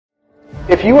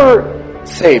If you are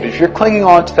saved, if you're clinging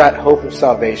on to that hope of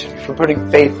salvation, if you're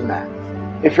putting faith in that,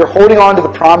 if you're holding on to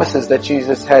the promises that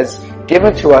Jesus has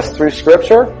given to us through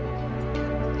Scripture,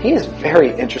 He is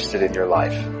very interested in your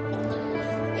life.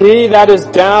 He that is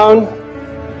down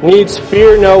needs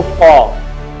fear no fall.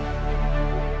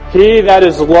 He that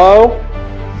is low,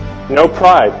 no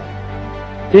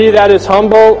pride. He that is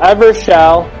humble ever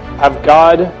shall have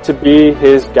God to be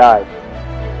his guide.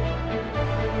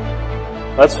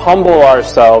 Let's humble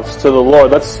ourselves to the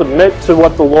Lord. Let's submit to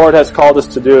what the Lord has called us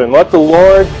to do, and let the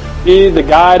Lord be the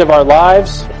guide of our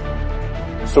lives,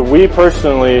 so we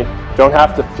personally don't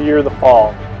have to fear the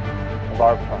fall of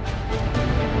our pride.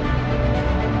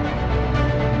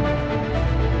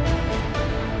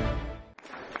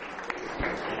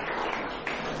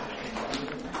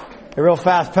 Hey, real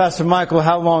fast, Pastor Michael,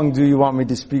 how long do you want me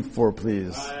to speak for,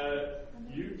 please?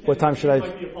 What time should I?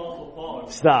 Like the Apostle Paul.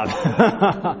 Stop.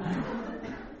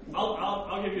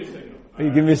 I'll give you a signal.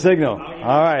 You give me a signal.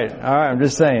 All right. I'm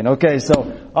just saying. Okay. So,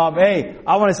 hey,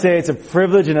 I want to say it's a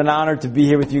privilege and an honor to be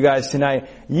here with you guys tonight.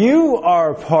 You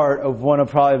are a part of one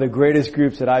of probably the greatest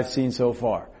groups that I've seen so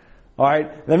far. All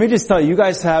right. Let me just tell you, you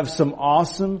guys have some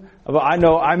awesome. I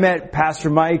know I met Pastor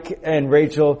Mike and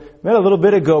Rachel a little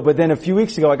bit ago, but then a few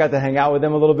weeks ago I got to hang out with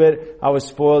them a little bit. I was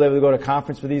spoiled, able to go to a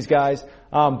conference with these guys.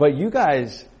 But you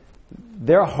guys,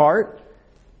 their heart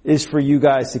is for you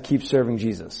guys to keep serving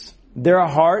Jesus. Their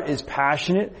heart is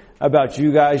passionate about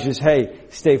you guys just, hey,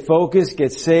 stay focused,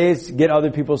 get saved, get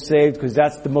other people saved, because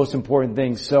that's the most important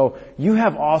thing. So you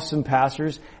have awesome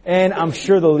pastors, and I'm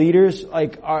sure the leaders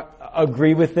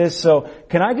agree with this. So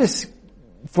can I just,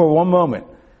 for one moment,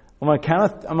 I'm going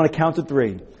to count to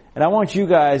 3, and I want you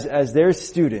guys, as their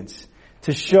students,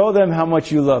 to show them how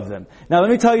much you love them. Now,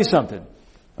 let me tell you something,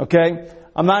 okay?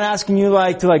 I'm not asking you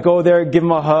to go there and give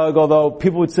them a hug, although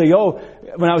people would say,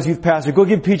 when I was youth pastor, go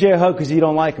give PJ a hug because you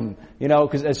don't like him,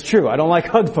 because it's true. I don't like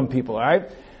hugs from people, all right?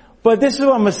 But this is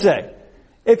what I'm going to say.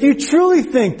 If you truly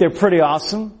think they're pretty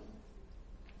awesome,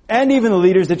 and even the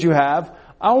leaders that you have,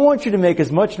 I want you to make as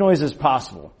much noise as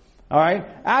possible. All right?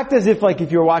 Act as if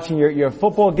if you're watching your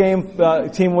football game,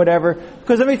 team, whatever.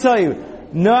 Because let me tell you,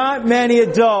 not many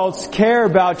adults care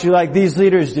about you like these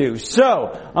leaders do.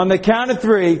 So, on the count of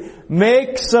 3,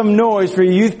 make some noise for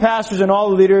your youth pastors and all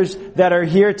the leaders that are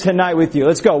here tonight with you.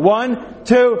 Let's go. 1,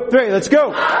 2, 3. Let's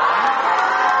go.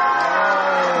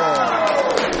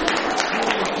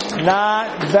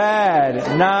 Not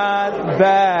bad. Not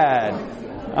bad.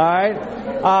 All right?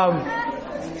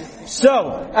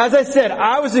 So, as I said,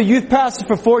 I was a youth pastor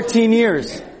for 14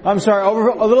 years. I'm sorry, a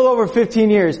little over 15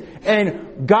 years.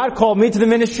 And God called me to the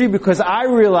ministry because I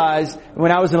realized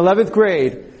when I was in 11th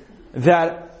grade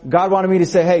that God wanted me to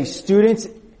say, hey, students,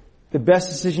 the best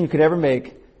decision you could ever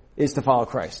make is to follow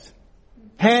Christ.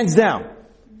 Hands down.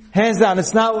 Hands down.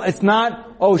 It's not,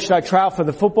 should I try out for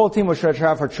the football team or should I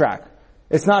try out for track?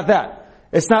 It's not that.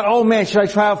 It's not, should I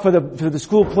try out for the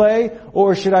school play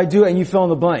or should I do it, and you fill in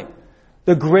the blank.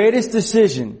 The greatest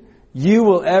decision you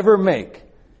will ever make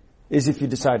is if you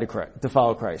decide to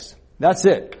follow Christ. That's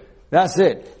it. That's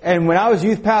it. And when I was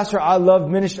youth pastor, I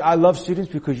loved ministry. I love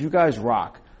students because you guys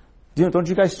rock. Don't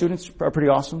you guys students are pretty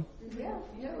awesome? Yeah.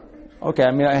 Okay,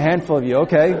 a handful of you.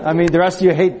 Okay. The rest of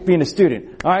you hate being a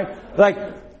student. All right.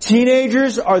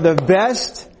 Teenagers are the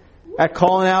best at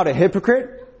calling out a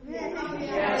hypocrite.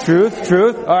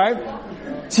 Truth. All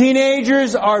right.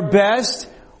 Teenagers are best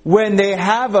when they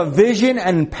have a vision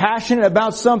and passionate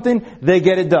about something, they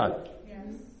get it done.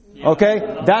 Okay?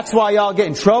 That's why y'all get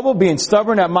in trouble being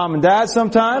stubborn at mom and dad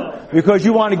sometime, because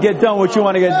you want to get done what you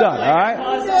want to get done.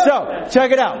 Alright? So,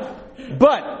 check it out.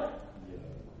 But,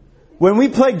 when we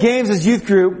played games as youth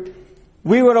group,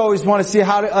 we would always want to see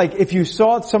how to, if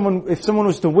someone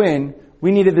was to win, we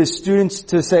needed the students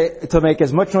to make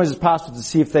as much noise as possible to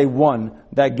see if they won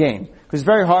that game. Because it's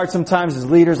very hard sometimes as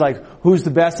leaders, who's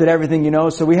the best at everything,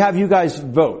 so we have you guys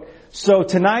vote. So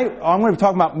tonight, I'm going to be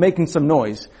talking about making some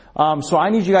noise. So I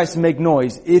need you guys to make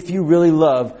noise if you really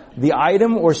love the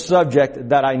item or subject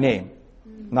that I name.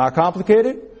 Not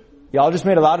complicated. Y'all just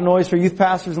made a lot of noise for youth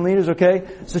pastors and leaders, okay?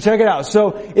 So check it out.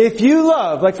 So if you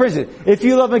love, for instance, if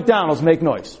you love McDonald's, make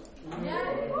noise.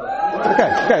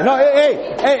 Okay. No,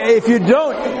 hey, if you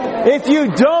don't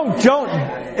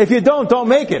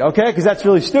make it, okay? Because that's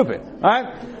really stupid.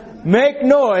 Alright? Make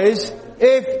noise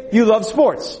if you love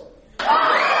sports.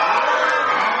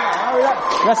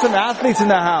 Got some athletes in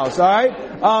the house,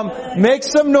 alright? Make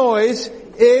some noise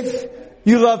if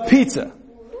you love pizza.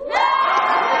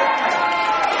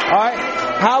 Alright?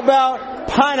 How about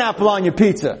pineapple on your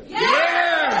pizza?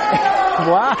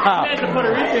 Wow.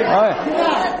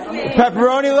 Right.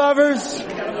 Pepperoni lovers?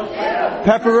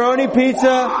 Pepperoni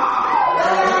pizza.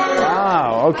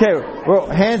 Wow. Okay. Well,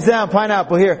 hands down,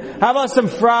 pineapple here. How about some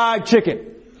fried chicken?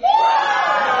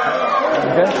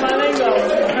 Okay.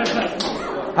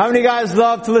 How many guys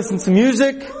love to listen to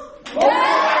music?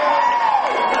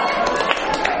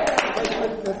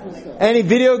 Any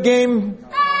video game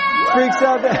freaks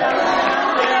out there?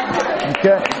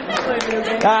 Okay.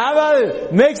 Now, how about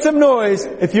it? Make some noise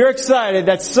if you're excited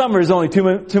that summer is only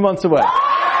 2 months away. All right.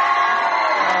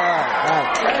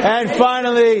 And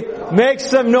finally, make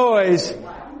some noise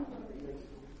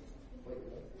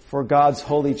for God's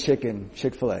holy chicken,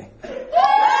 Chick-fil-A.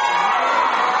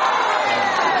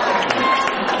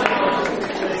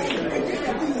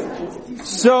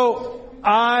 So,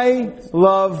 I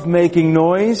love making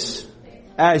noise,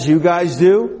 as you guys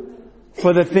do,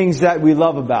 for the things that we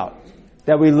love about,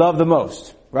 that we love the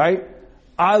most, right?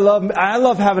 I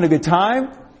love having a good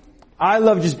time. I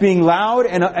love just being loud,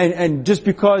 and just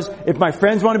because if my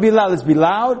friends want to be loud, let's be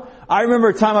loud. I remember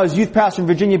a time I was youth pastor in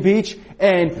Virginia Beach,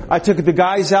 and I took the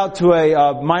guys out to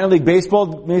a minor league baseball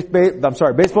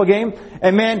game,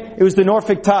 and man, it was the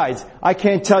Norfolk Tides. I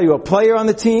can't tell you a player on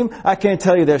the team. I can't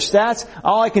tell you their stats.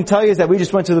 All I can tell you is that we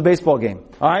just went to the baseball game.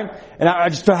 All right, and I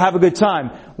just to have a good time.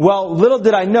 Well, little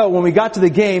did I know, when we got to the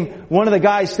game, one of the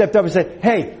guys stepped up and said,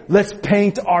 "Hey, let's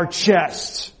paint our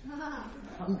chests."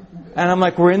 And I'm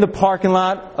like, we're in the parking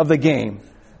lot of the game.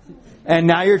 And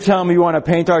now you're telling me you want to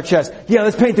paint our chest. Yeah,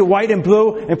 let's paint it white and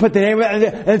blue and put the name and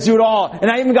let's do it all.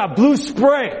 And I even got blue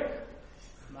spray.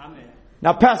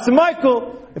 Now, Pastor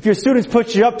Michael, if your students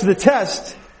put you up to the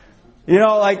test, you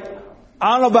know, like,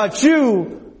 I don't know about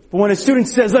you, but when a student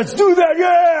says, let's do that,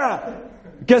 yeah!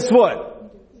 Guess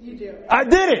what? You do. I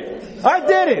did it.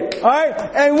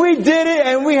 Alright? And we did it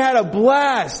and we had a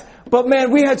blast. But man,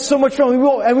 we had so much fun.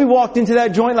 And we walked into that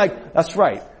joint like, that's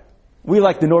right. We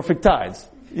like the Norfolk Tides.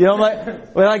 You know,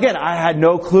 like, well, again, I had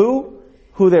no clue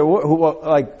who they were,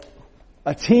 like,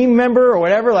 a team member or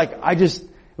whatever. Like, it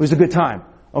was a good time.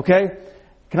 Okay?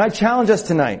 Can I challenge us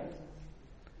tonight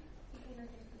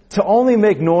to only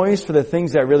make noise for the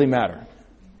things that really matter?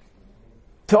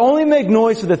 To only make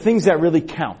noise for the things that really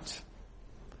count.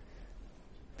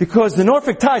 Because the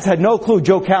Norfolk Tides had no clue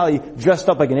Joe Cali dressed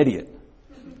up like an idiot.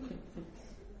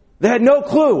 They had no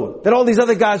clue that all these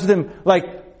other guys with him, like,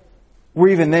 were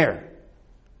even there.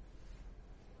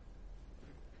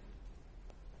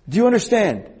 Do you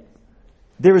understand?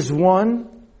 There is one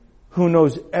who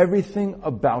knows everything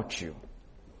about you.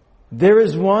 There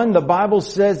is one, the Bible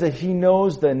says that he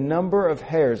knows the number of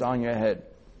hairs on your head.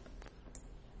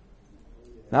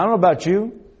 Now, I don't know about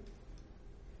you,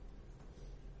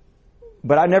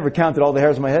 but I never counted all the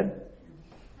hairs on my head.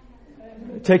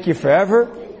 It'd take you forever.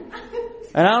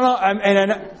 And I don't know, I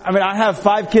mean, I have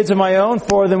 5 kids of my own,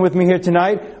 4 of them with me here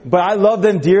tonight, but I love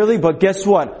them dearly, but guess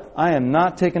what? I am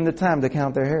not taking the time to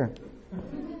count their hair.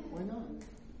 Why not?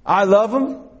 I love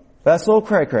them, but that's a little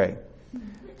cray-cray.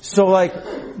 So like,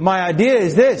 my idea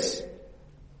is this.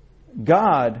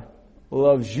 God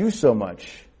loves you so much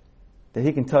that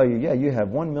He can tell you, yeah, you have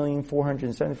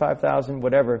 1,475,000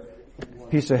 whatever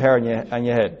piece of hair on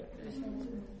your head.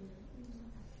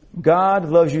 God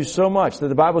loves you so much that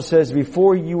the Bible says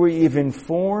before you were even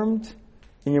formed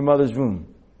in your mother's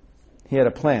womb, He had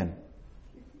a plan.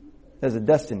 There's a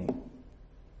destiny.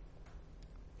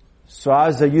 So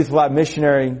as a Youth Lab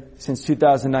missionary since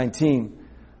 2019,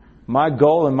 my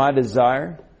goal and my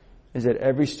desire is that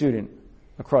every student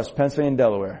across Pennsylvania and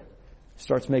Delaware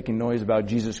starts making noise about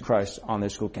Jesus Christ on their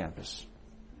school campus.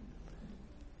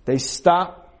 They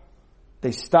stop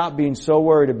being so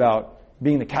worried about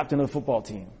being the captain of the football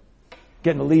team,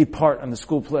 getting the lead part on the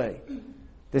school play.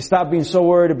 They stop being so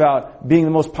worried about being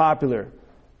the most popular.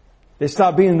 They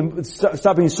stop being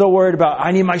so worried about,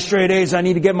 I need my straight A's, I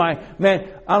need to get my,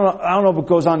 man, I don't know what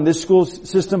goes on in this school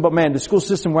system, but man, the school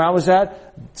system where I was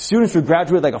at, students would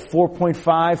graduate like a 4.5,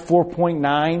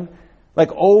 4.9,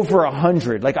 like over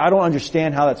 100. Like, I don't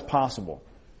understand how that's possible.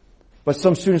 But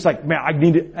some students like, man, I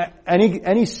need to,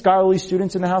 any scholarly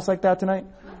students in the house like that tonight?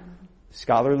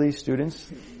 Scholarly students?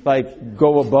 Like,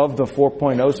 go above the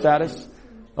 4.0 status?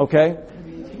 Okay?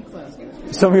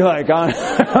 Some of you are like,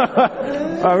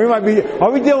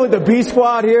 are we dealing with the B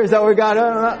squad here? Is that what we got?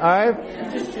 Alright?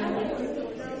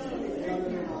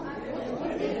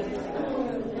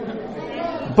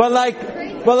 But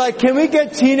like, can we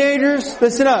get teenagers?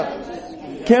 Listen up.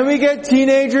 Can we get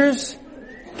teenagers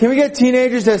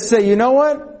that say, you know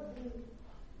what?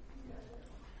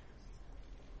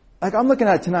 Like, I'm looking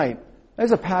at it tonight.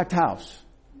 There's a packed house.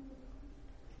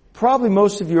 Probably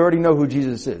most of you already know who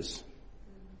Jesus is.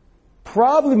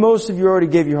 Probably most of you already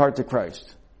gave your heart to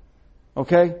Christ.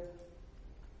 Okay?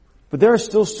 But there are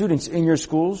still students in your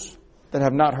schools that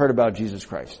have not heard about Jesus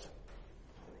Christ.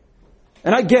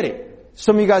 And I get it.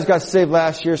 Some of you guys got saved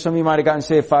last year. Some of you might have gotten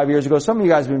saved 5 years ago. Some of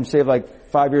you guys have been saved like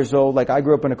 5 years old. Like I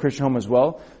grew up in a Christian home as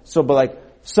well. So, but like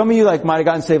some of you like might have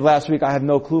gotten saved last week. I have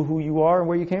no clue who you are and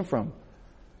where you came from.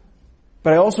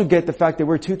 But I also get the fact that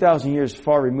we're 2,000 years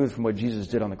far removed from what Jesus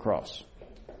did on the cross.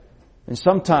 And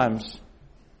sometimes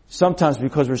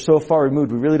because we're so far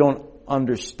removed, we really don't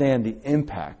understand the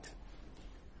impact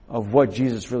of what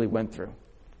Jesus really went through.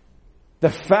 The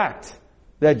fact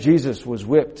that Jesus was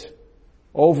whipped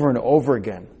over and over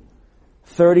again,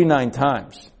 39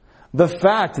 times. The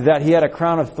fact that he had a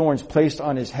crown of thorns placed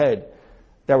on his head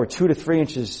that were 2 to 3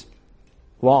 inches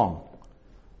long.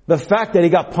 The fact that he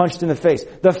got punched in the face.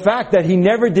 The fact that he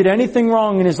never did anything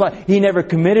wrong in his life. He never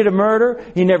committed a murder.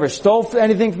 He never stole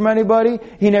anything from anybody.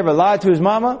 He never lied to his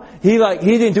mama. He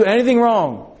didn't do anything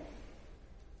wrong.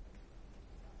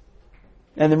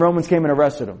 And the Romans came and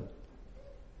arrested him.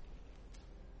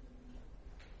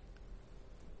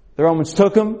 The Romans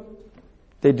took him.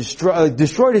 They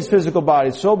destroyed his physical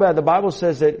body so bad. The Bible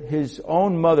says that his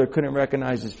own mother couldn't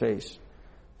recognize his face.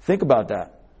 Think about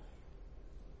that.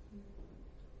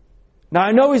 Now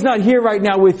I know he's not here right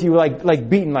now with you like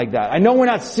beaten like that. I know we're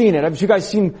not seeing it. Have you guys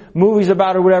seen movies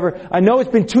about it or whatever? I know it's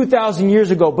been 2,000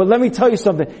 years ago, but let me tell you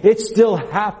something. It still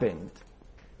happened.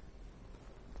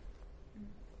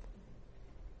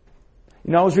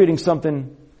 You know, I was reading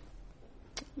something,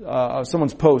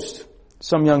 someone's post.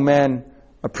 Some young man,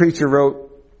 a preacher, wrote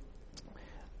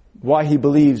why he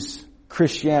believes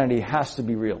Christianity has to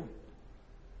be real.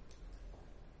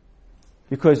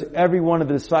 Because every one of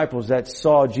the disciples that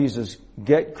saw Jesus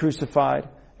get crucified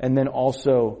and then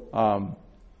also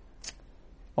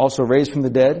raised from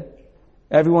the dead,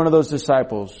 every one of those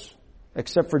disciples,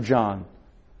 except for John,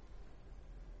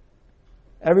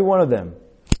 every one of them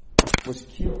was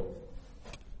killed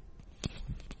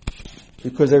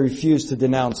because they refused to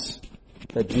denounce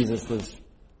that Jesus was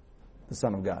the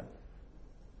Son of God.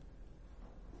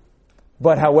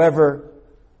 But however,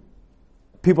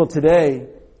 people today,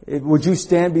 would you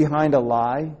stand behind a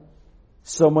lie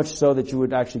so much so that you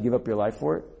would actually give up your life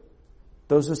for it?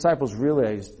 Those disciples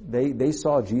realized they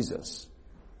saw Jesus.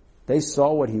 They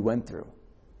saw what he went through.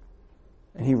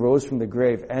 And he rose from the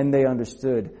grave, and they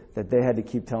understood that they had to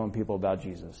keep telling people about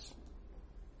Jesus.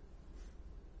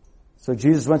 So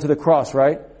Jesus went to the cross,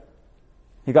 right?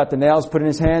 He got the nails put in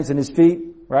his hands and his feet,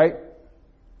 right?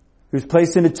 He was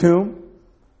placed in a tomb.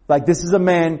 Like, this is a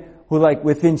man who, like,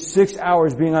 within 6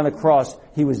 hours being on the cross,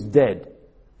 he was dead.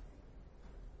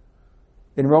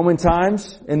 In Roman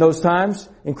times, in those times,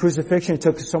 in crucifixion, it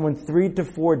took someone 3 to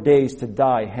 4 days to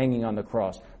die hanging on the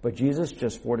cross. But Jesus,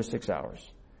 just 4 to 6 hours.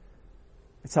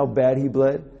 That's how bad he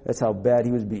bled. That's how bad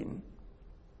he was beaten.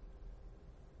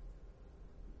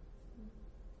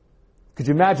 Could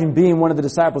you imagine being one of the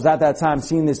disciples at that time,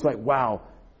 seeing this, like, wow,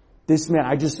 this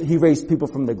man, he raised people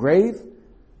from the grave.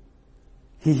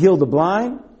 He healed the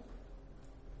blind.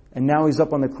 And now he's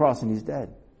up on the cross and he's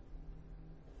dead.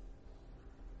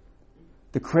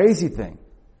 The crazy thing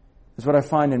is what I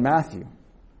find in Matthew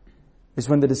is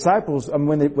when the disciples,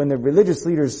 when the religious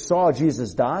leaders saw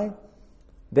Jesus die,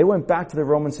 they went back to the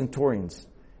Roman centurions.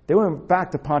 They went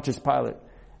back to Pontius Pilate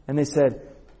and they said,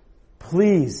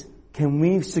 please, can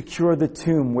we secure the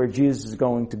tomb where Jesus is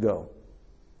going to go?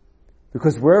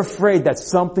 Because we're afraid that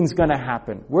something's going to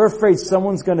happen. We're afraid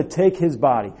someone's going to take his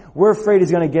body. We're afraid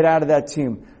he's going to get out of that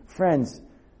tomb. Friends,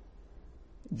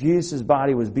 Jesus'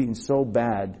 body was beaten so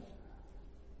bad,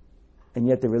 and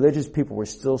yet the religious people were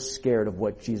still scared of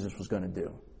what Jesus was going to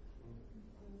do.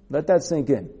 Let that sink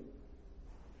in.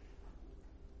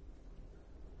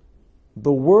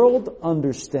 The world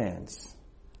understands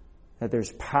that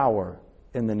there's power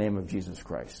in the name of Jesus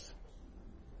Christ.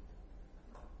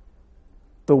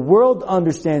 The world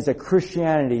understands that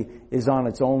Christianity is on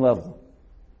its own level.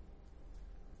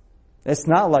 It's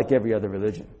not like every other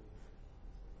religion.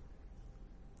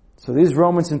 So these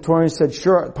Roman centurions said,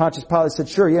 sure, Pontius Pilate said,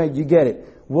 sure, yeah, you get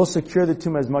it. We'll secure the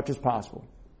tomb as much as possible.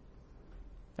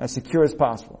 As secure as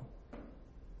possible.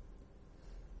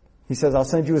 He says, I'll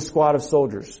send you a squad of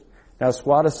soldiers. Now, a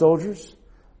squad of soldiers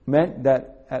meant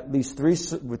that at least three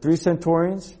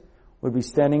centurions would be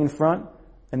standing in front,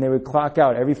 and they would clock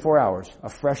out every 4 hours. A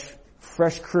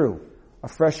fresh crew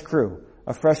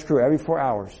every 4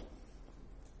 hours.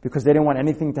 Because they didn't want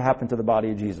anything to happen to the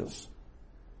body of Jesus.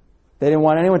 They didn't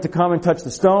want anyone to come and touch the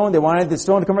stone. They wanted the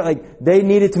stone to come. Like, they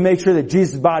needed to make sure that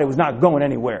Jesus' body was not going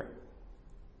anywhere.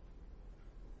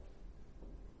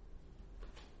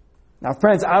 Now,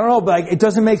 friends, I don't know, but it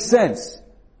doesn't make sense.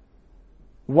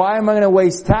 Why am I going to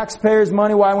waste taxpayers'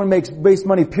 money? Why am I going to waste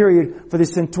money, period, for the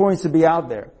centurions to be out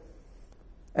there?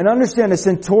 And understand, the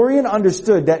centurion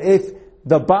understood that if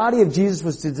the body of Jesus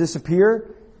was to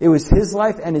disappear, it was his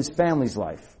life and his family's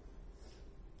life.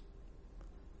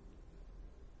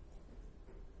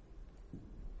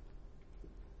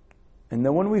 And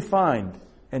then when we find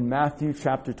in Matthew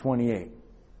chapter 28,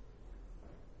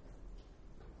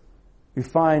 we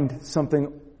find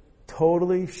something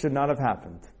totally should not have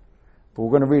happened. But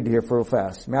we're going to read it here real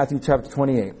fast. Matthew chapter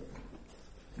 28.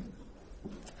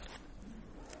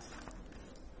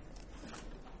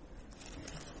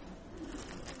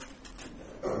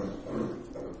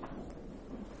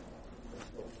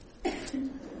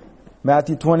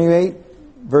 Matthew 28,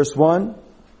 verse 1.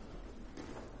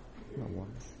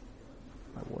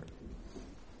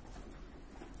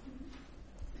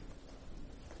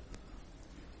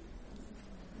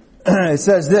 It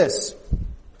says this: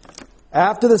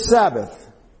 after the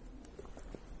Sabbath,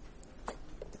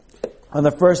 on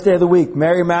the first day of the week,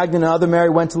 Mary Magdalene and other Mary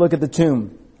went to look at the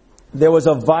tomb. There was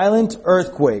a violent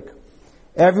earthquake.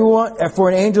 For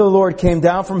an angel of the Lord came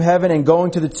down from heaven and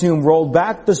going to the tomb, rolled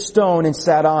back the stone and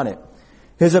sat on it.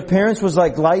 His appearance was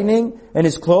like lightning and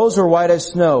his clothes were white as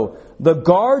snow. The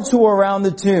guards who were around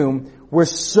the tomb were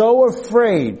so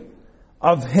afraid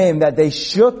of him that they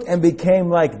shook and became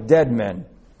like dead men.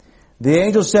 The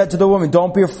angel said to the woman,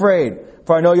 "Don't be afraid,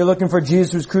 for I know you're looking for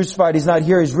Jesus who was crucified. He's not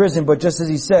here, he's risen, but just as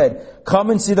he said,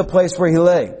 come and see the place where he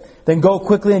lay. Then go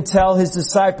quickly and tell his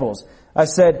disciples." I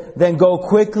said, then go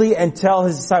quickly and tell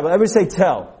his disciples. Everybody say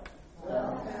tell.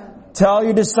 Tell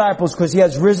your disciples, because he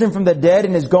has risen from the dead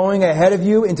and is going ahead of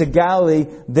you into Galilee.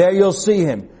 There you'll see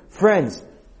him. Friends,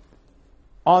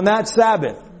 on that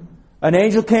Sabbath, an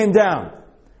angel came down.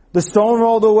 The stone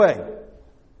rolled away.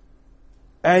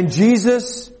 And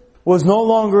Jesus was no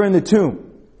longer in the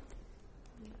tomb.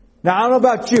 Now, I don't know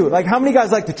about you. Like, how many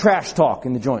guys like to trash talk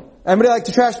in the joint? Anybody like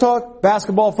to trash talk?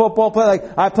 Basketball, football, play?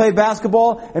 Like, I played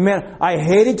basketball, and man, I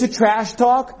hated to trash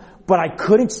talk, but I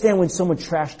couldn't stand when someone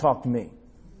trash talked me.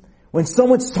 When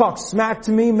someone talked smack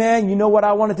to me, man, you know what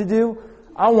I wanted to do?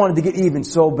 I wanted to get even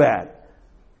so bad.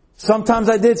 Sometimes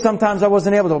I did, sometimes I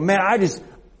wasn't able to. Man,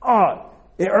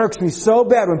 it irks me so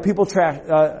bad when people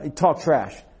talk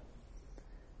trash.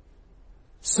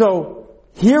 So,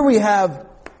 here we have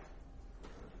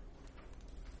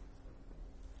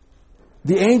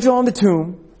the angel on the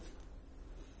tomb.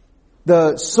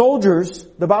 The soldiers,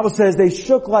 the Bible says, they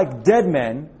shook like dead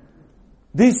men.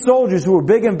 These soldiers who were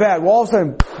big and bad, well, all of a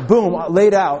sudden, boom,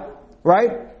 laid out,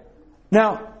 right?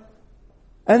 Now,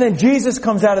 and then Jesus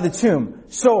comes out of the tomb.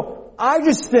 So, I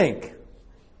just really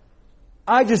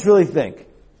think,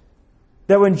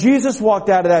 that when Jesus walked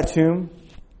out of that tomb,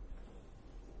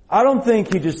 I don't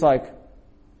think he just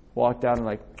walked out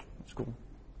and it's cool.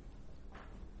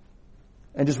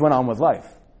 And just went on with life.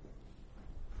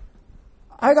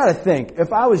 I gotta think,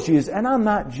 if I was Jesus, and I'm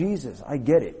not Jesus, I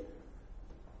get it.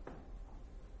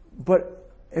 But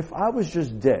if I was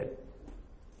just dead,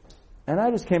 and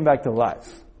I just came back to life,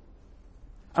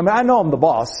 I mean, I know I'm the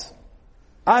boss.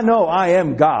 I know I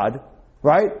am God,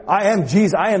 right? I am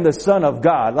Jesus. I am the Son of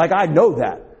God. I know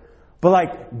that.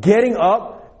 But getting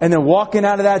up and then walking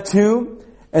out of that tomb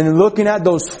and then looking at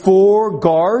those 4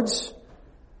 guards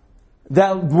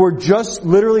that were just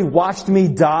literally watched me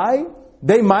die.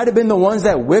 They might have been the ones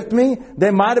that whipped me.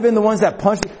 They might have been the ones that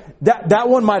punched me. That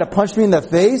one might have punched me in the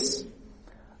face.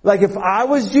 If I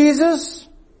was Jesus,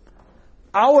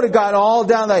 I would have gotten all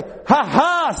down ha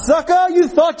ha, sucker, you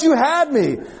thought you had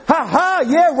me. Ha ha,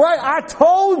 yeah, right, I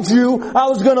told you I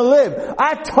was gonna live.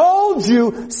 I told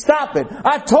you, stop it.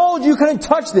 I told you couldn't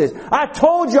touch this. I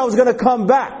told you I was gonna come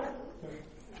back.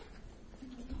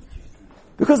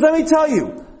 Because let me tell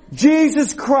you,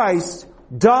 Jesus Christ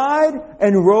died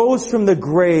and rose from the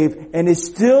grave and is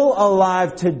still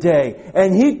alive today.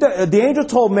 And the angel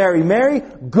told Mary,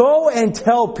 go and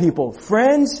tell people.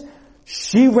 Friends,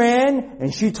 she ran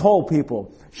and she told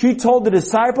people. She told the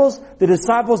disciples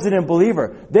didn't believe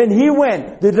her. Then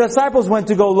the disciples went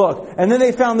to go look. And then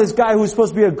they found this guy who was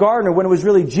supposed to be a gardener when it was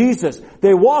really Jesus.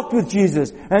 They walked with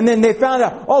Jesus. And then they found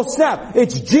out, oh snap,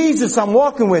 it's Jesus I'm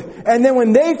walking with. And then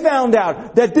when they found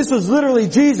out that this was literally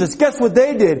Jesus, guess what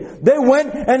they did? They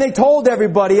went and they told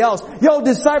everybody else, yo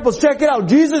disciples, check it out,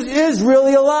 Jesus is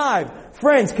really alive.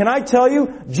 Friends, can I tell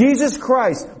you, Jesus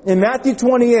Christ in Matthew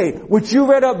 28, which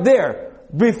you read up there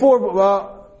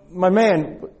before, my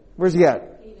man, where's he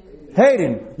at?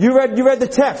 Hayden. You read the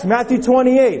text, Matthew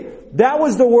 28. That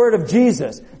was the word of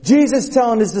Jesus. Jesus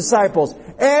telling his disciples,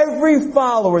 every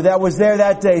follower that was there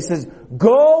that day says,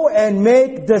 go and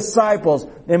make disciples.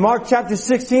 In Mark chapter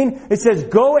 16, it says,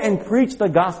 go and preach the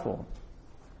gospel.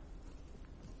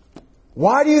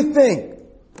 Why do you think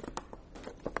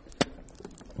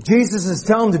Jesus is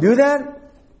telling them to do that?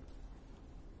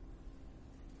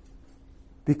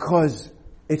 Because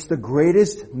it's the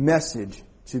greatest message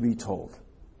to be told.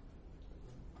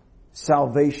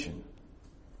 Salvation.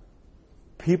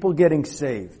 People getting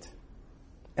saved.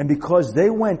 And because they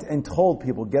went and told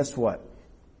people, guess what?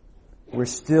 We're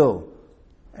still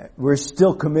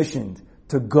commissioned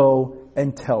to go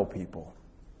and tell people.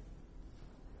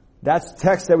 That's the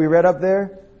text that we read up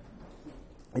there.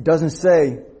 It doesn't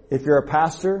say if you're a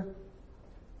pastor,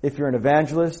 if you're an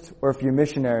evangelist, or if you're a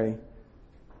missionary,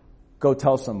 go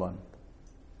tell someone.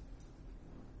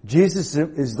 Jesus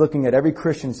is looking at every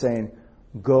Christian saying,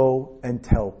 go and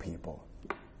tell people.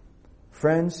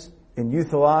 Friends, in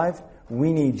Youth Alive,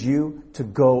 we need you to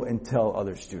go and tell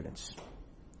other students.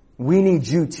 We need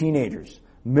you, teenagers,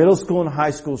 middle school and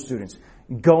high school students,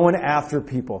 going after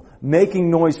people,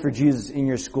 making noise for Jesus in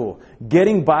your school,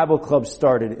 getting Bible clubs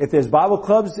started. If there's Bible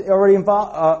clubs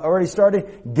already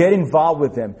started, get involved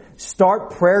with them.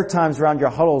 Start prayer times around your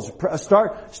huddles.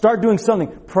 Start doing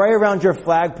something. Pray around your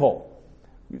flagpole.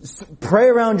 Pray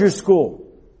around your school.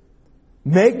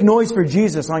 Make noise for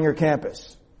Jesus on your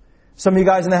campus. Some of you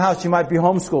guys in the house, you might be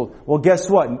homeschooled. Well, guess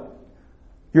what?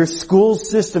 Your school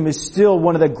system is still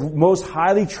one of the most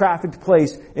highly trafficked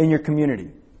place in your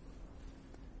community.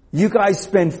 You guys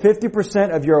spend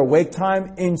 50% of your awake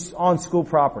time on school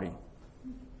property.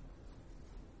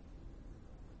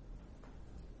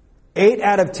 8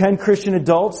 out of 10 Christian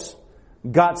adults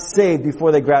got saved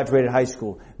before they graduated high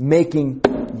school, making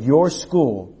your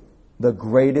school the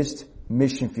greatest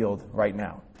mission field right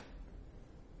now.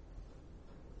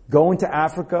 Going to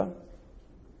Africa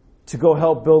to go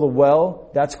help build a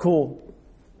well, that's cool.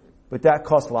 But that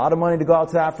costs a lot of money to go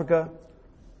out to Africa.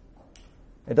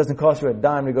 It doesn't cost you a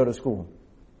dime to go to school.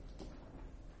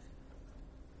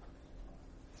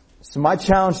 So my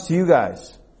challenge to you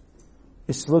guys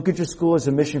is to look at your school as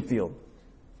a mission field.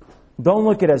 Don't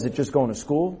look at it as it just going to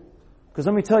school. Because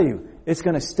let me tell you, it's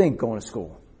going to stink going to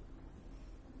school.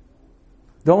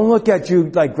 Don't look at you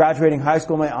like graduating high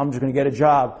school, man, I'm just going to get a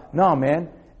job. No, man.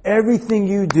 Everything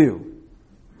you do,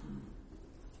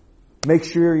 make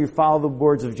sure you follow the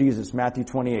words of Jesus, Matthew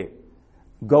 28.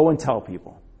 Go and tell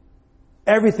people.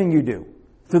 Everything you do,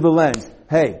 through the lens,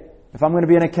 hey, if I'm going to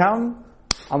be an accountant,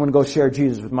 I'm going to go share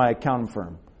Jesus with my accounting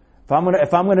firm.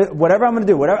 Whatever I'm going to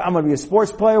do, whatever, I'm going to be a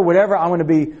sports player, whatever, I'm going to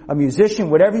be a musician,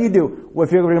 whatever you do,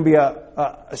 if you're going to be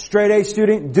a straight A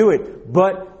student, do it.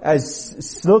 But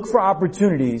look for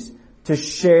opportunities to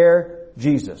share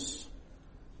Jesus.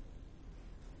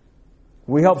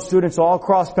 We help students all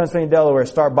across Pennsylvania and Delaware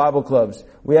start Bible clubs.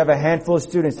 We have a handful of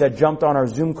students that jumped on our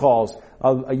Zoom calls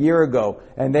a year ago,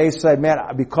 and they said, man,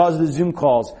 because of the Zoom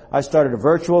calls, I started a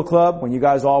virtual club when you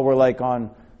guys all were like on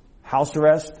house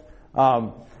arrest.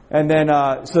 So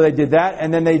they did that,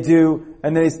 and then they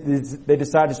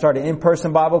decided to start an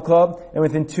in-person Bible club, and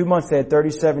within 2 months they had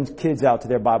 37 kids out to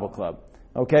their Bible club.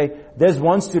 Okay? There's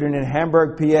one student in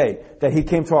Hamburg, PA, that he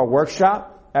came to our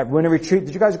workshop at Winter Retreat.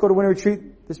 Did you guys go to Winter Retreat?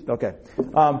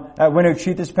 At Winter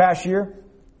Retreat this past year.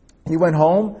 He went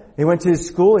home, he went to his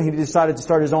school, and he decided to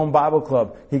start his own Bible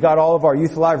club. He got all of our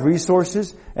Youth Alive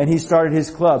resources, and he started his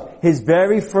club. His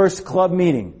very first club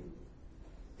meeting,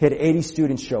 he had 80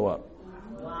 students show up.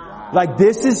 Like,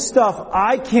 this is stuff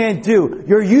I can't do.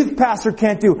 Your youth pastor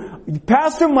can't do.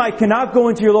 Pastor Mike cannot go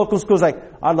into your local schools like,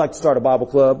 I'd like to start a Bible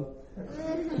club.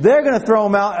 They're going to throw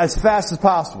him out as fast as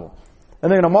possible.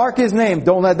 And they're going to mark his name,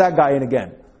 don't let that guy in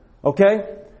again.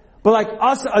 Okay? But like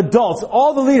us adults,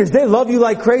 all the leaders, they love you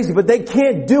like crazy, but they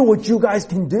can't do what you guys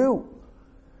can do.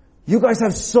 You guys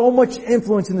have so much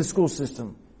influence in the school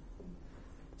system.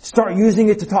 Start using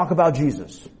it to talk about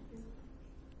Jesus.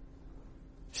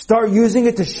 Start using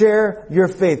it to share your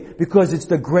faith, because it's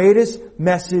the greatest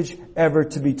message ever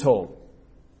to be told.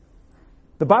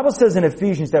 The Bible says in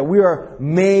Ephesians that we are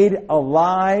made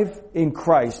alive in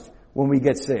Christ when we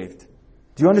get saved.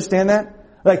 Do you understand that?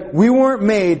 Like, we weren't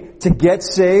made to get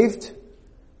saved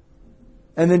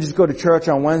and then just go to church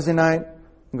on Wednesday night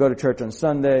and go to church on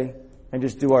Sunday and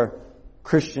just do our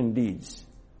Christian deeds.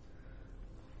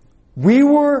 We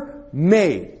were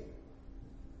made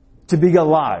to be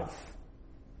alive,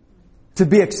 to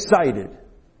be excited.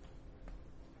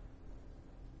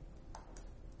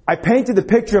 I painted the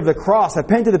picture of the cross. I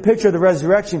painted the picture of the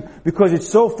resurrection because it's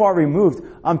so far removed.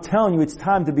 I'm telling you, it's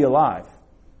time to be alive.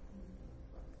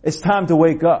 It's time to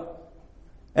wake up.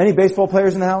 Any baseball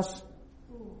players in the house?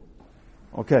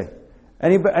 Okay.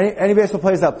 Any baseball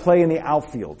players that play in the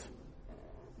outfield?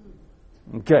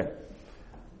 Okay.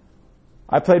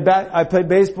 I played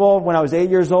baseball when I was 8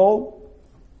 years old.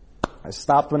 I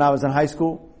stopped when I was in high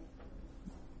school.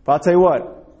 But I'll tell you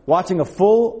what, watching a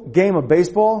full game of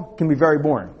baseball can be very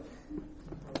boring.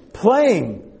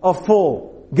 Playing a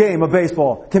full game of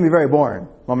baseball can be very boring.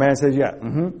 My man says, yeah.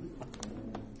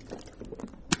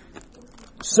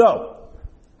 So,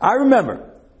 I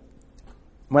remember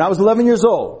when I was 11 years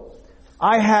old,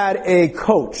 I had a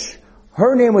coach.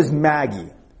 Her name was Maggie.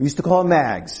 We used to call her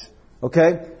Mags.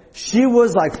 Okay? She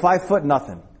was like 5 foot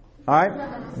nothing.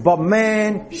 Alright? But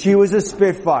man, she was a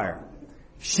spitfire.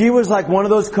 She was like one of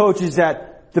those coaches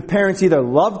that the parents either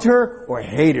loved her or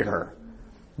hated her.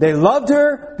 They loved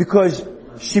her because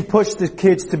she pushed the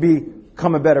kids to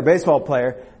become a better baseball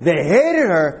player. They hated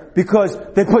her because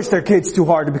they pushed their kids too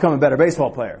hard to become a better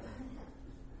baseball player.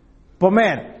 But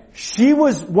man, she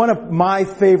was one of my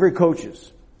favorite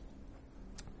coaches.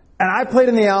 And I played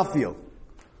in the outfield.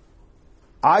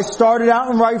 I started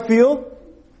out in right field,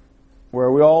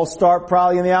 where we all start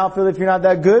probably in the outfield if you're not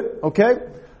that good, okay?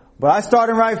 But I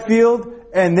started in right field,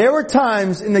 and there were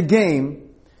times in the game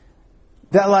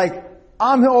that like,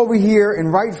 I'm over here in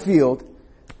right field,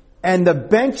 and the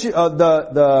bench,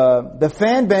 the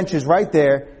fan bench is right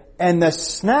there, and the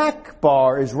snack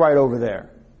bar is right over there.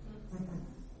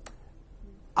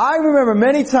 I remember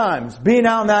many times being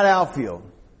out in that outfield.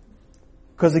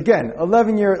 Cause again, an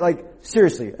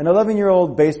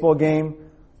 11-year-old baseball game,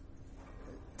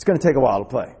 it's gonna take a while to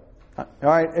play.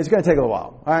 Alright? It's gonna take a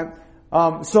while.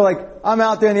 Alright? So like, I'm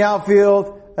out there in the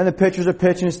outfield, and the pitchers are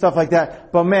pitching and stuff like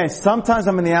that. But man, sometimes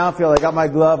I'm in the outfield, I got my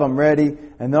glove, I'm ready,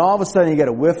 and then all of a sudden you get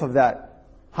a whiff of that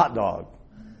hot dog.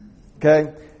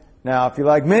 Okay? Now, if you're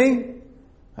like me,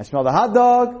 I smell the hot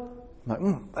dog, I'm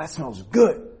like, that smells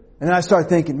good. And then I start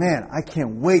thinking, man, I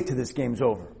can't wait till this game's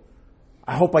over.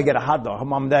 I hope I get a hot dog. I hope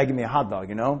mom and dad give me a hot dog,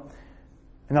 you know?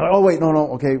 And they're like, oh wait,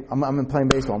 no, okay, I'm playing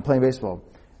baseball.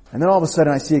 And then all of a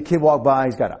sudden I see a kid walk by,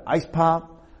 he's got an ice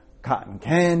pop, cotton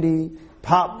candy,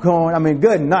 popcorn. I mean,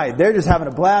 good night. They're just having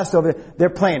a blast over there. They're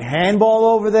playing handball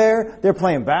over there. They're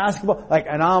playing basketball. Like,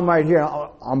 and I'm right here.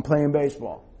 I'm playing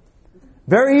baseball.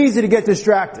 Very easy to get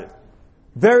distracted.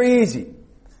 Very easy.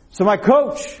 So my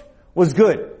coach was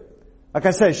good. Like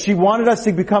I said, she wanted us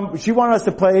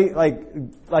to play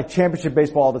like championship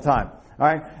baseball all the time.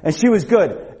 Alright? And she was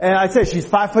good. And I said, she's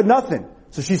 5 foot nothing.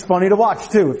 So she's funny to watch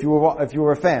too, if you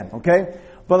were a fan. Okay?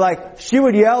 But like, she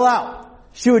would yell out.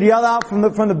 She would yell out from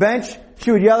the bench.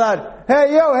 She would yell out,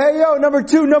 hey yo, number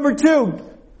two.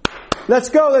 Let's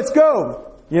go.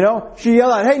 You know, she'd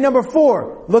yell out, hey, number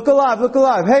 4, look alive.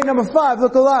 Hey, number 5,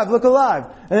 look alive.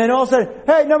 And then all of a sudden,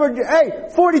 hey,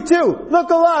 42, look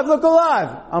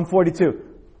alive. I'm 42.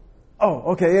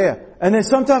 Oh, okay, yeah. And then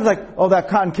sometimes like, that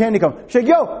cotton candy comes. She'd,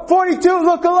 yo, 42,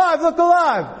 look alive. And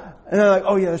they're like,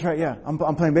 oh yeah, that's right, yeah,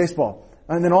 I'm playing baseball.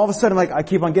 And then all of a sudden, like, I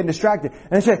keep on getting distracted.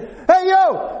 And they say, hey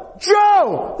yo,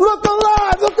 Joe, look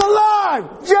alive.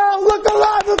 Joe, look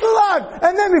alive.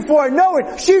 And then before I know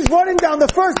it, she's running down the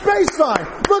first base line,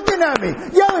 looking at me,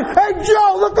 yelling, hey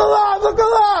Joe, look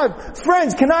alive.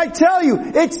 Friends, can I tell you,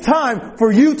 it's time for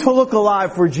you to look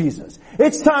alive for Jesus.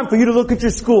 It's time for you to look at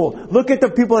your school, look at the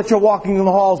people that you're walking in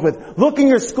the halls with, look in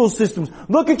your school systems,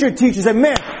 look at your teachers, and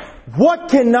man, what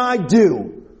can I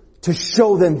do to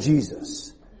show them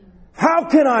Jesus? How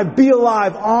can I be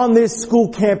alive on this school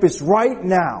campus right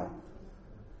now?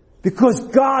 Because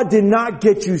God did not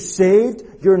get you saved.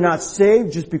 You're not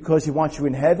saved just because He wants you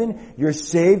in heaven. You're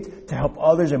saved to help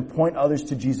others and point others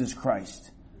to Jesus Christ.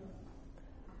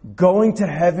 Going to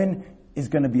heaven is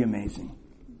going to be amazing.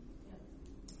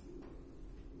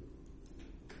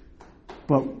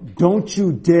 But don't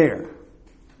you dare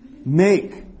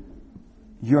make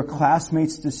your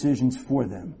classmates' decisions for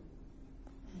them.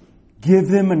 Give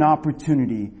them an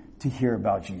opportunity to hear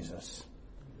about Jesus.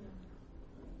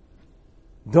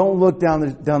 Don't look down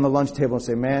the lunch table and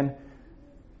say, man,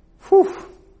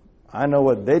 I know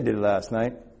what they did last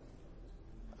night.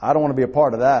 I don't want to be a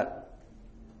part of that.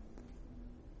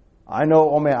 I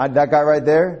know, that guy right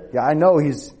there, yeah, I know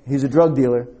he's a drug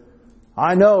dealer.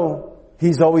 I know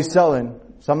he's always selling,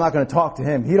 so I'm not going to talk to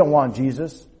him. He don't want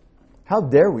Jesus. How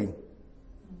dare we?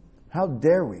 How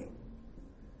dare we?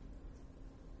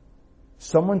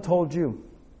 Someone told you.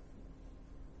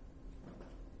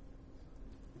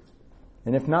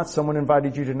 And if not, someone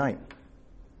invited you tonight.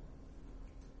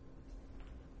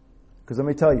 Because let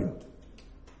me tell you,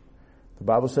 the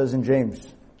Bible says in James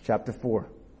chapter 4,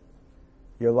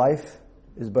 your life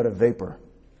is but a vapor.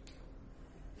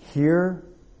 Here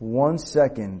 1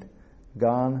 second,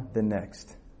 gone the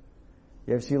next.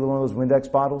 You ever see one of those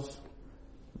Windex bottles?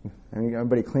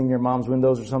 Everybody clean your mom's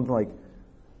windows or something, like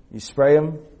you spray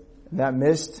them. That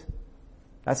mist,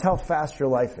 that's how fast your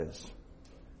life is.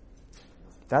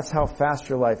 That's how fast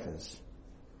your life is.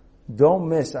 Don't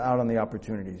miss out on the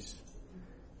opportunities.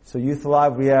 So Youth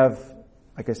Alive, we have,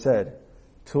 like I said,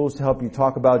 tools to help you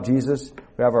talk about Jesus.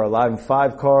 We have our Alive in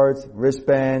 5 cards,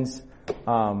 wristbands,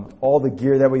 all the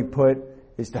gear that we put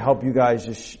is to help you guys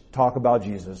just talk about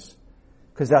Jesus.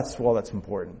 Because that's all that's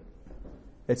important.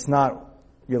 It's not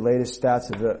your latest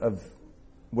stats of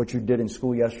what you did in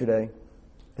school yesterday.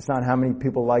 It's not how many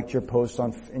people liked your posts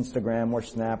on Instagram or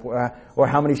Snap or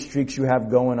how many streaks you have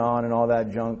going on and all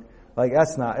that junk. Like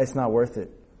it's not worth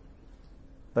it.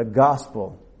 The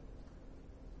gospel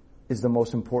is the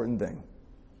most important thing.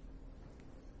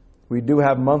 We do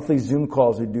have monthly Zoom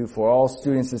calls we do for all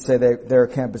students that say they're a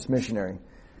campus missionary.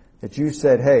 That you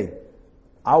said, hey,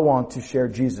 I want to share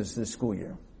Jesus this school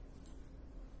year.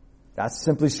 That's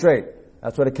simply straight.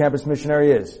 That's what a campus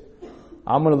missionary is.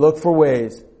 I'm going to look for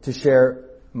ways to share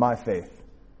my faith,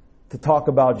 to talk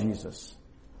about Jesus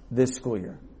this school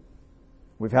year.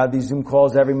 We've had these Zoom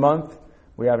calls every month.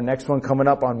 We have a next one coming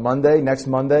up on next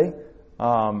Monday.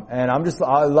 And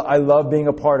I love being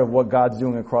a part of what God's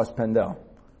doing across Pendel.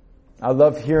 I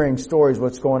love hearing stories,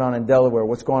 what's going on in Delaware,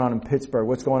 what's going on in Pittsburgh,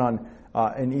 what's going on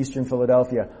in Eastern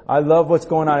Philadelphia. I love what's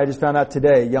going on. I just found out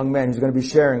today, a young man who's going to be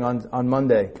sharing on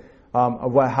Monday,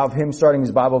 of him starting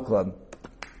his Bible club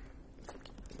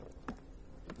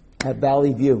at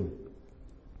Valley View.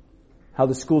 How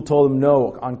the school told him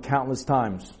no on countless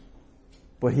times.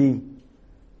 But he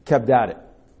kept at it.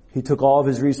 He took all of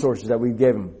his resources that we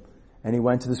gave him and he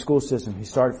went to the school system. He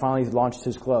finally launched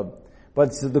his club.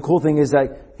 But the cool thing is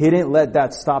that he didn't let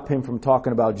that stop him from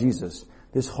talking about Jesus.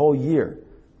 This whole year,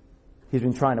 he's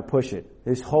been trying to push it.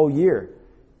 This whole year,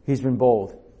 he's been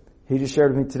bold. He just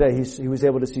shared with me today, he was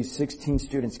able to see 16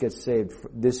 students get saved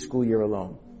this school year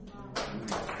alone.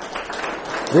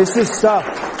 This is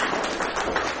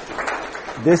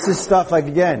stuff like,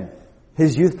 again,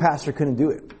 his youth pastor couldn't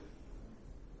do it.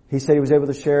 He said he was able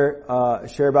to share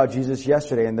about Jesus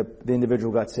yesterday and the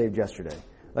individual got saved yesterday.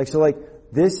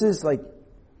 This is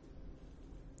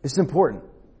important.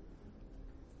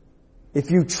 If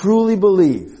you truly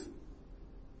believe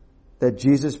that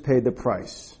Jesus paid the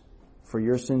price for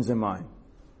your sins and mine,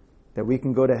 that we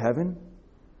can go to heaven,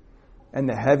 and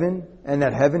that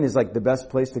heaven is like the best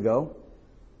place to go,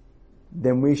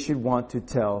 then we should want to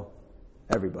tell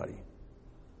everybody.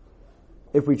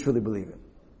 If we truly believe it.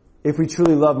 If we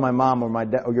truly love my mom or my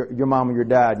dad, or your mom or your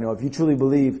dad, if you truly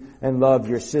believe and love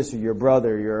your sister, your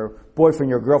brother, your boyfriend,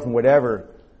 your girlfriend, whatever,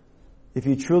 if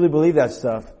you truly believe that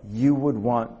stuff, you would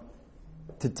want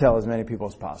to tell as many people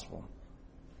as possible.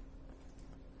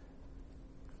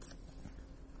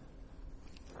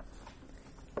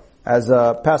 As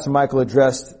Pastor Michael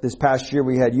addressed, this past year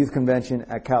we had youth convention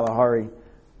at Kalahari,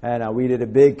 and we did a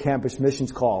big campus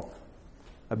missions call.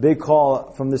 A big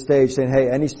call from the stage saying, hey,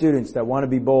 any students that want to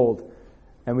be bold,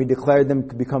 and we declared them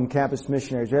to become campus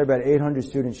missionaries. We had about 800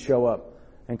 students show up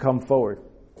and come forward.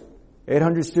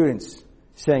 800 students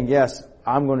saying, yes,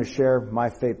 I'm going to share my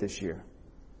faith this year.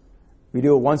 We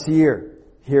do it once a year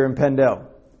here in Pendel.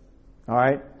 All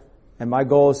right? And my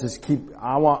goal is to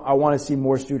I want to see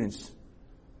more students.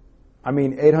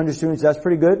 800 students, that's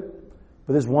pretty good.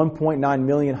 But there's 1.9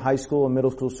 million high school and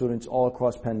middle school students all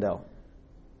across Pendel.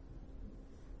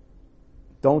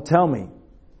 Don't tell me.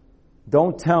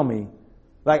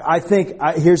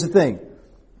 Here's the thing.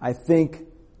 I think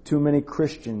too many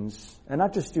Christians, and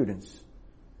not just students,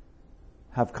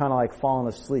 have kind of fallen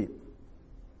asleep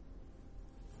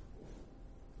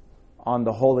on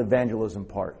the whole evangelism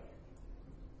part.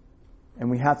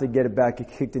 And we have to get it back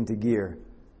kicked into gear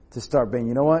to start being,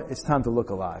 you know what? It's time to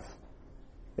look alive.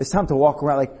 It's time to walk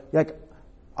around like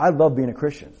I love being a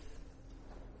Christian.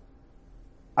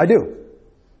 I do.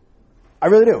 I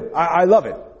really do. I love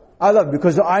it. I love it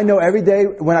because I know every day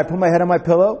when I put my head on my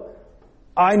pillow,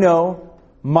 I know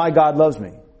my God loves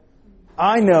me.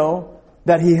 I know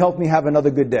that He helped me have another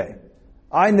good day.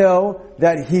 I know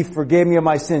that He forgave me of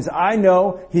my sins. I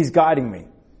know He's guiding me.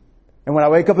 And when I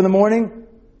wake up in the morning,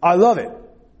 I love it.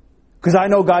 Because I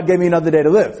know God gave me another day to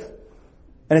live.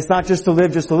 And it's not just to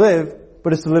live,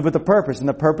 but it's to live with a purpose. And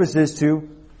the purpose is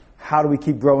how do we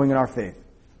keep growing in our faith?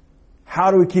 How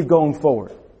do we keep going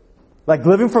forward?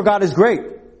 Living for God is great.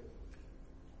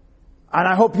 And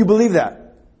I hope you believe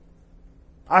that.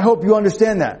 I hope you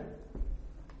understand that.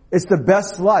 It's the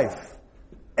best life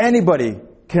anybody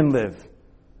can live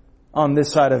on this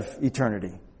side of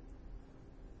eternity.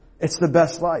 It's the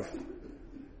best life.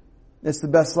 It's the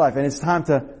best life. And it's time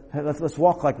let's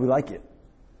walk like we like it.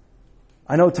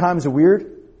 I know times are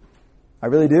weird. I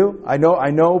really do. I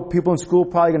know people in school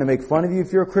are probably going to make fun of you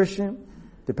if you're a Christian,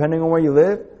 depending on where you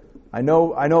live. I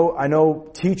know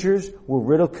teachers will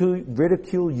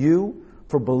ridicule you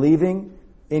for believing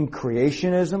in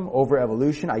creationism over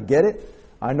evolution. I get it.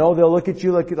 I know they'll look at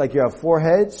you like you have 4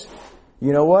 heads.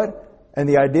 You know what? And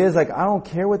the idea is like, I don't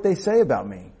care what they say about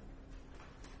me.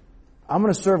 I'm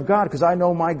going to serve God because I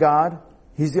know my God.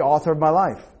 He's the author of my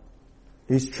life.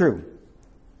 He's true.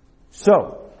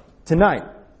 So, tonight,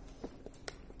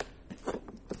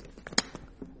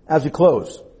 as we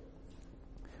close,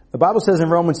 the Bible says in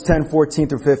Romans 10:14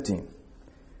 through 15,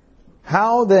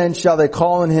 how then shall they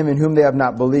call on him in whom they have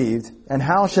not believed? And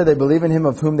how shall they believe in him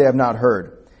of whom they have not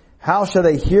heard? How shall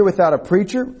they hear without a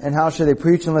preacher? And how shall they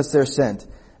preach unless they're sent?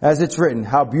 As it's written,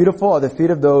 how beautiful are the feet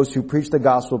of those who preach the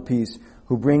gospel of peace,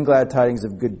 who bring glad tidings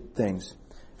of good things.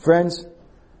 Friends,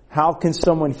 how can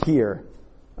someone hear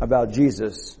about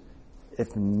Jesus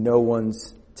if no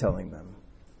one's telling them?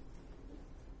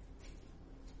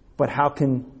 But how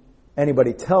can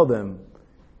anybody tell them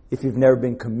if you've never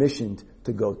been commissioned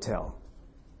to go tell?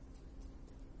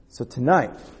 So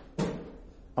tonight,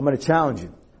 I'm going to challenge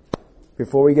you,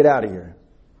 before we get out of here,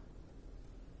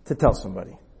 to tell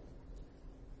somebody.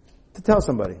 To tell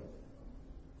somebody.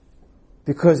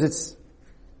 Because it's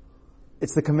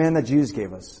the command that Jesus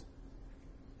gave us.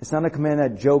 It's not a command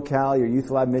that Joe Cali or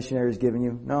Youth Lab Missionary is giving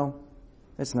you. No,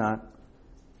 it's not.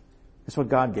 It's what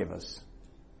God gave us.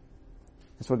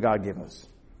 It's what God gave us.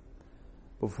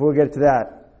 Before we get to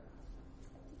that,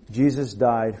 Jesus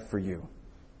died for you.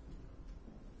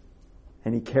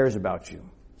 And He cares about you.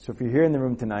 So if you're here in the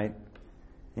room tonight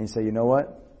and you say, you know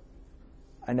what?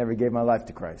 I never gave my life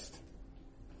to Christ.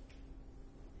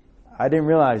 I didn't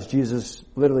realize Jesus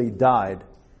literally died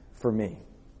for me.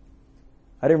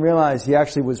 I didn't realize He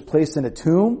actually was placed in a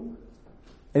tomb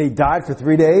and He died for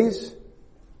 3 days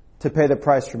to pay the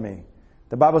price for me.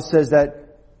 The Bible says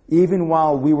that even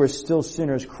while we were still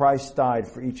sinners, Christ died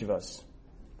for each of us.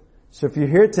 So if you're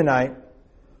here tonight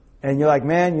and you're like,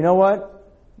 man, you know what?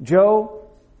 Joe,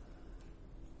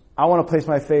 I want to place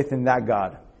my faith in that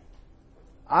God.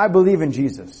 I believe in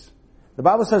Jesus. The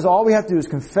Bible says all we have to do is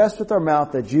confess with our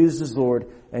mouth that Jesus is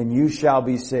Lord and you shall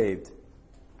be saved.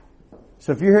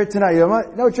 So if you're here tonight, you know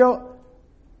what? No, Joe,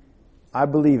 I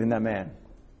believe in that man.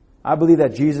 I believe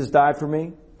that Jesus died for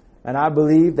me and I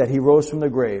believe that He rose from the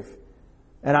grave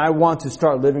and I want to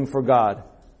start living for God.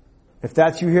 If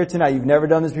that's you here tonight, you've never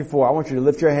done this before, I want you to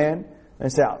lift your hand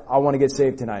and say, I want to get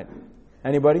saved tonight.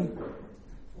 Anybody?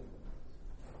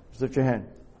 Just lift your hand.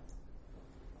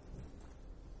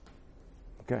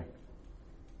 Okay.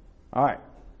 All right.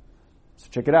 So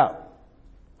check it out.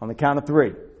 On the count of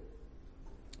 3.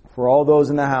 For all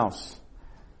those in the house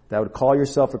that would call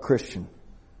yourself a Christian,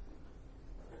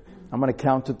 I'm going to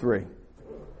count to 3.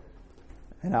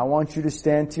 And I want you to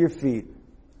stand to your feet.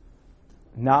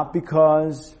 Not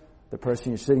because the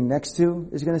person you're sitting next to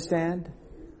is going to stand.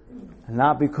 And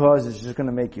not because it's just going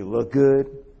to make you look good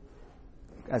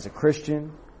as a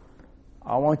Christian.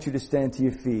 I want you to stand to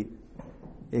your feet.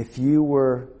 If you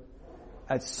were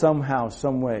at somehow,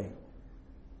 some way,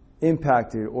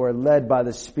 impacted or led by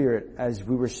the Spirit as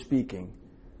we were speaking,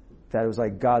 that it was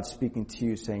like God speaking to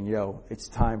you saying, yo, it's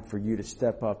time for you to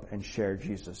step up and share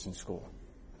Jesus in school.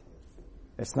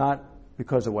 It's not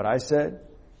because of what I said,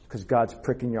 it's because God's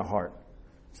pricking your heart.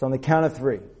 So on the count of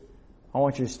 3, I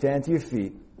want you to stand to your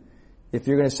feet. If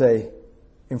you're going to say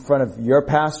in front of your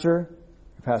pastor,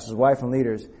 your pastor's wife and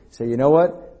leaders, say, you know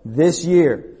what? This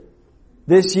year,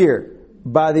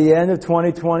 by the end of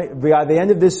 2020, by the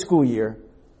end of this school year,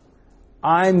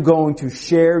 I'm going to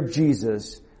share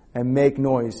Jesus and make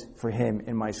noise for Him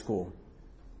in my school.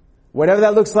 Whatever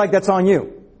that looks like, that's on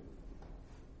you.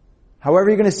 However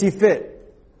you're going to see fit.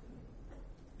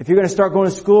 If you're going to start going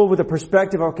to school with a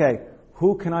perspective, okay,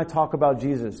 who can I talk about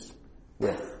Jesus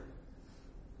with?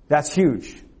 That's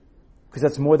huge. Because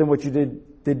that's more than what you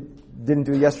didn't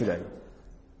do yesterday.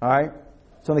 Alright?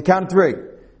 So on the count of 3,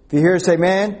 if you're here to say,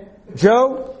 man,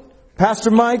 Joe,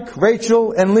 Pastor Mike,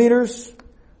 Rachel, and leaders,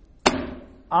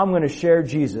 I'm going to share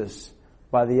Jesus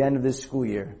by the end of this school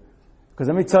year. Because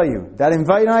let me tell you, that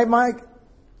invite night, Mike,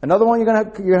 another one, you're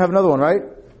going to have another one, right?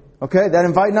 Okay, that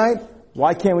invite night,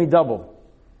 why can't we double?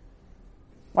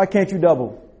 Why can't you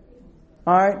double?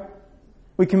 Alright?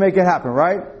 We can make it happen,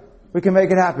 right? We can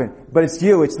make it happen. But it's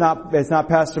you, it's not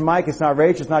Pastor Mike, it's not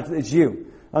Rachel, it's you.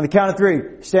 On the count of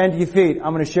 3, stand to your feet.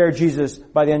 I'm going to share Jesus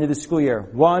by the end of the school year.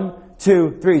 1,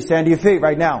 2, 3. Stand to your feet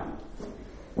right now.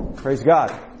 Praise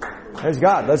God. Praise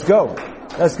God. Let's go.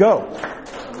 Let's go.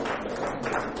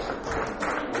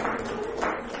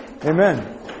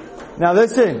 Amen. Now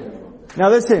listen.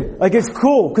 Like it's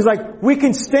cool because like we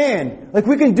can stand. Like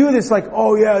we can do this like,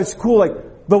 oh yeah, it's cool. Like,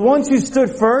 but once you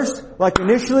stood first, like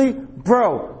initially,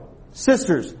 bro,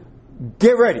 sisters,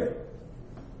 get ready.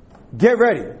 Get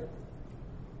ready.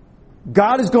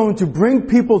 God is going to bring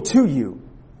people to you.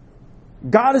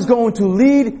 God is going to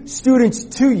lead students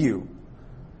to you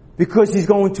because He's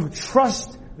going to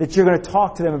trust that you're going to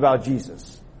talk to them about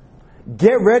Jesus.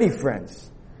 Get ready, friends.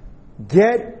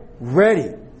 Get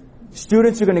ready.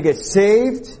 Students are going to get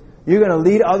saved. You're going to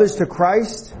lead others to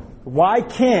Christ. Why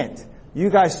can't you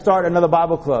guys start another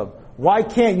Bible club? Why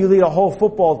can't you lead a whole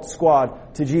football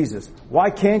squad to Jesus? Why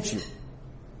can't you?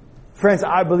 Friends,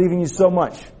 I believe in you so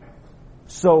much.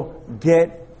 So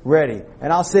get ready.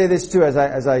 And I'll say this too as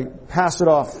I pass it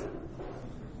off.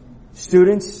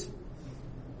 Students,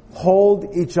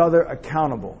 hold each other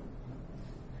accountable.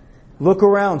 Look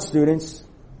around, students.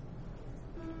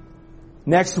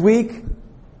 Next week,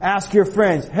 ask your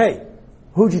friends, hey,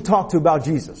 who'd you talk to about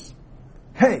Jesus?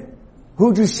 Hey,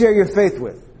 who'd you share your faith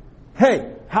with?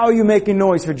 Hey, how are you making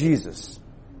noise for Jesus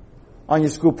on your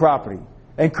school property?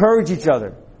 Encourage each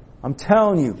other. I'm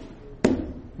telling you,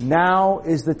 now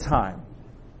is the time.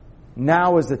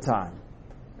 Now is the time.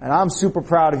 And I'm super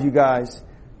proud of you guys.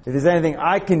 If there's anything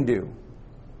I can do,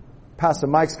 Pastor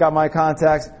Mike's got my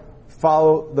contacts.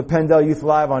 Follow the Pendel Youth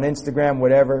Live on Instagram,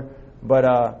 whatever.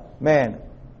 But, man,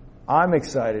 I'm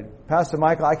excited. Pastor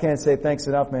Michael, I can't say thanks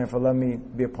enough, man, for letting me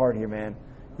be a part here, man.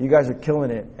 You guys are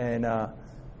killing it, and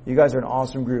you guys are an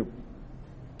awesome group.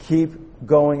 Keep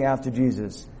going after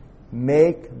Jesus.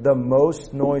 Make the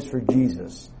most noise for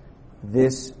Jesus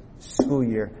this school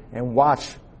year, and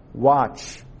watch what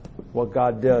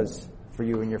God does for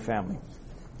you and your family.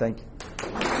 Thank you.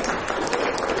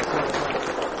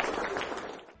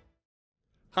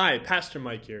 Hi, Pastor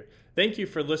Mike here. Thank you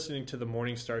for listening to the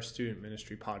Morning Star Student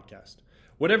Ministry podcast.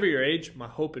 Whatever your age, my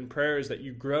hope and prayer is that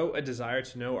you grow a desire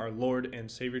to know our Lord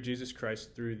and Savior Jesus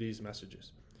Christ through these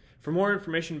messages. For more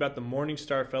information about the Morning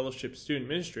Star Fellowship Student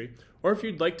Ministry, or if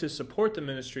you'd like to support the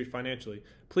ministry financially,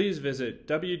 please visit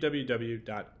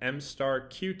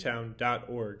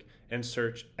www.mstarqtown.org and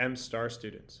search MStar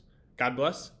Students. God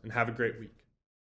bless and have a great week.